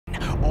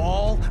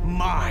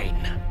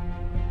mine.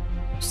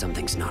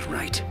 Something's not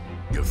right.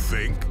 You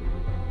think?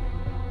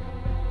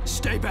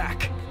 Stay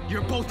back.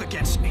 You're both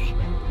against me.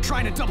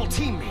 Trying to double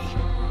team me.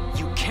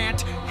 You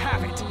can't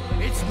have it.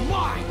 It's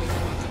mine.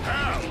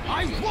 How?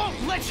 I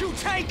won't let you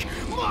take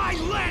my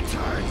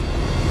lantern!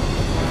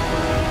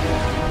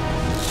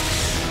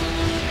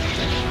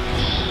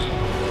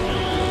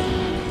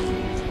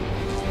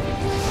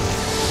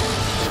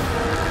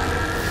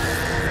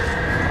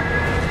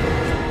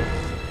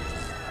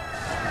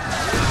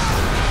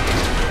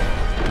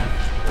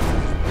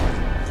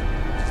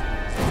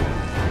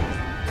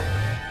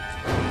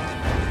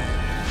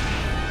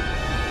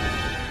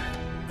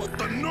 What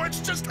the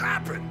Nords just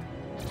happened?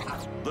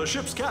 The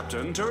ship's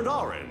captain turned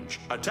orange,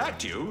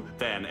 attacked you,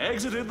 then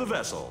exited the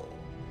vessel.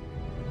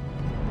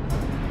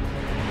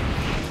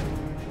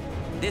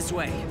 This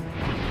way.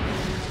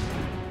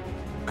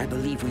 I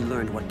believe we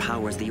learned what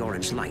powers the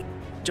orange light.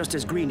 Just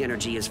as green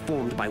energy is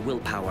formed by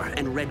willpower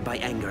and red by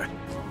anger,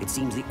 it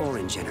seems the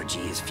orange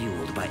energy is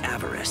fueled by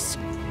avarice.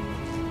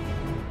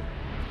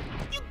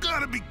 You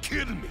gotta be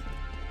kidding me.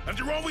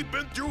 After all we've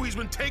been through, he's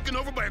been taken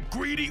over by a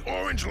greedy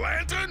orange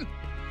lantern?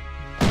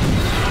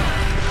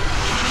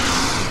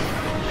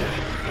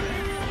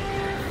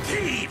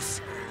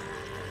 Thieves!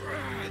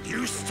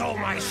 You stole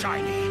my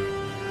shiny,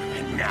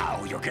 and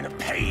now you're gonna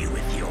pay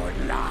with your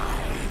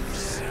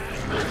lives.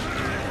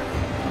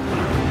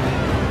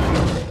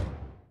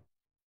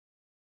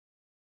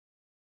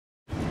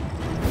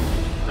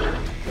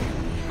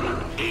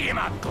 Eat him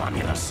up,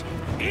 Glomulus!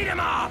 Eat him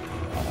up!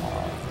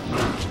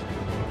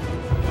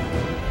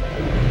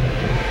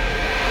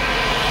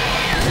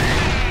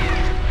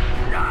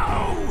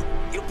 No!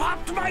 You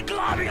popped my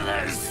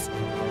Glomulus!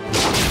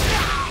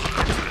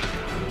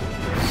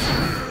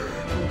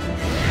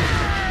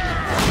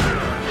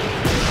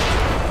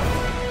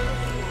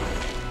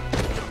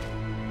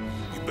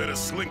 Better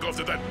slink off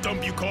to that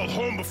dump you call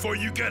home before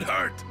you get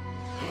hurt.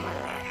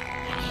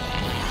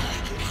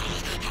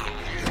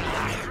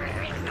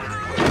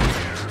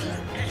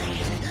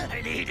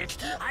 I need it!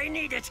 I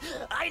need it!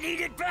 I need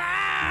it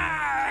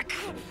back!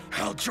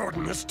 Hal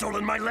Jordan has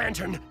stolen my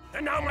lantern,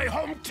 and now my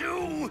home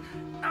too!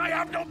 I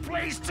have no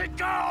place to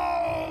go!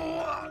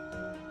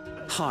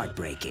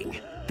 Heartbreaking.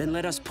 Then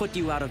let us put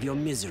you out of your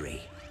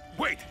misery.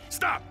 Wait!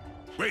 Stop!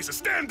 Razor,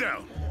 stand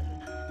down!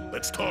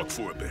 Let's talk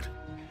for a bit.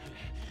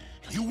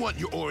 You want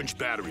your orange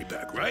battery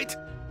back, right?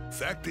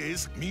 Fact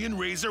is, me and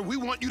Razor, we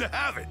want you to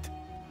have it.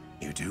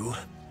 You do?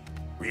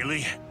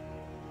 Really?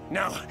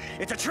 No,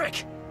 it's a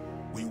trick!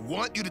 We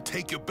want you to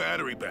take your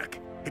battery back.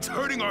 It's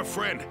hurting our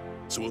friend,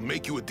 so we'll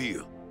make you a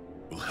deal.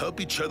 We'll help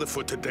each other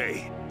for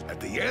today. At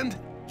the end,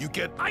 you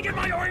get... I get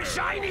my orange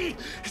shiny!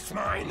 It's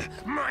mine!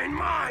 Mine,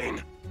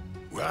 mine!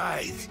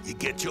 Right, you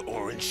get your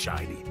orange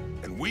shiny,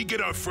 and we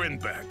get our friend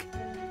back.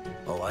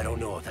 Oh, I don't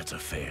know if that's a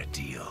fair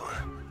deal.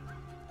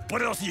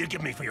 What else do you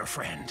give me for your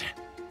friend?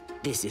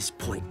 This is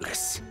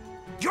pointless.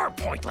 You're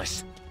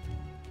pointless!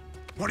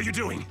 What are you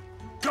doing?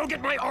 Go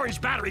get my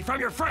orange battery from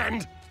your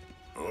friend!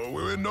 Oh,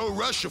 we're in no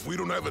rush if we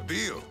don't have a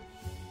deal.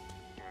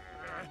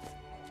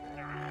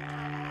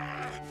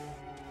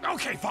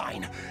 Okay,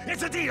 fine.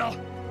 It's a deal!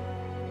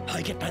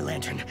 I get my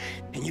lantern,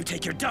 and you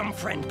take your dumb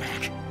friend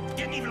back.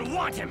 Didn't even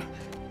want him!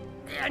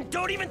 And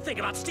don't even think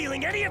about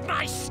stealing any of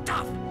my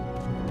stuff!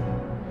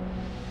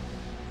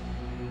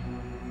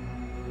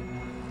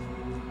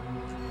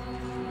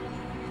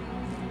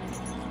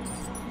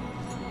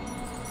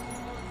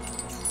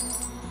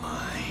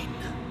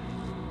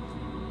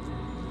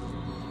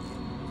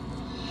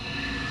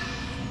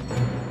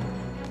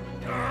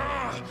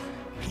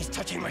 He's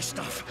touching my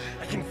stuff.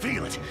 I can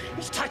feel it.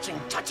 He's touching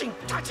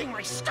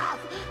my stuff.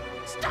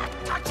 Stop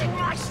touching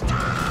my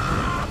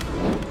stuff!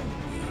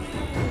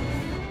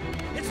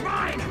 It's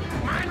mine!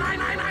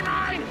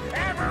 Mine!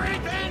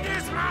 Everything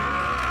is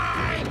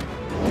mine!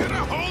 Get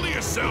a hold of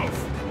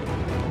yourself!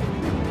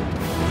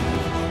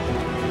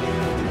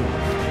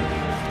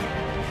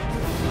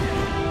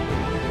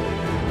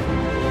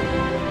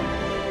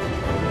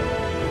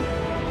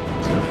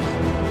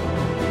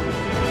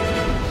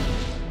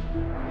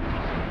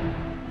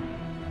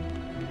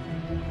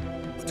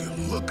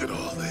 Look at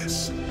all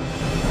this.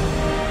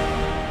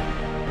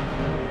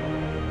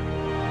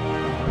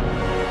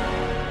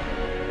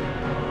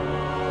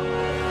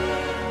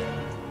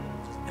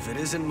 If it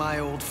isn't my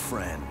old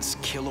friends,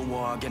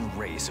 Kilowog and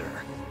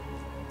Razor.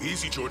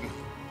 Easy, Jordan.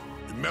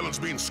 Your melon's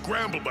being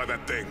scrambled by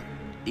that thing.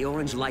 The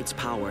orange light's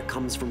power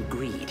comes from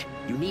greed.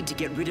 You need to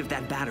get rid of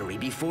that battery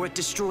before it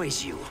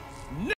destroys you.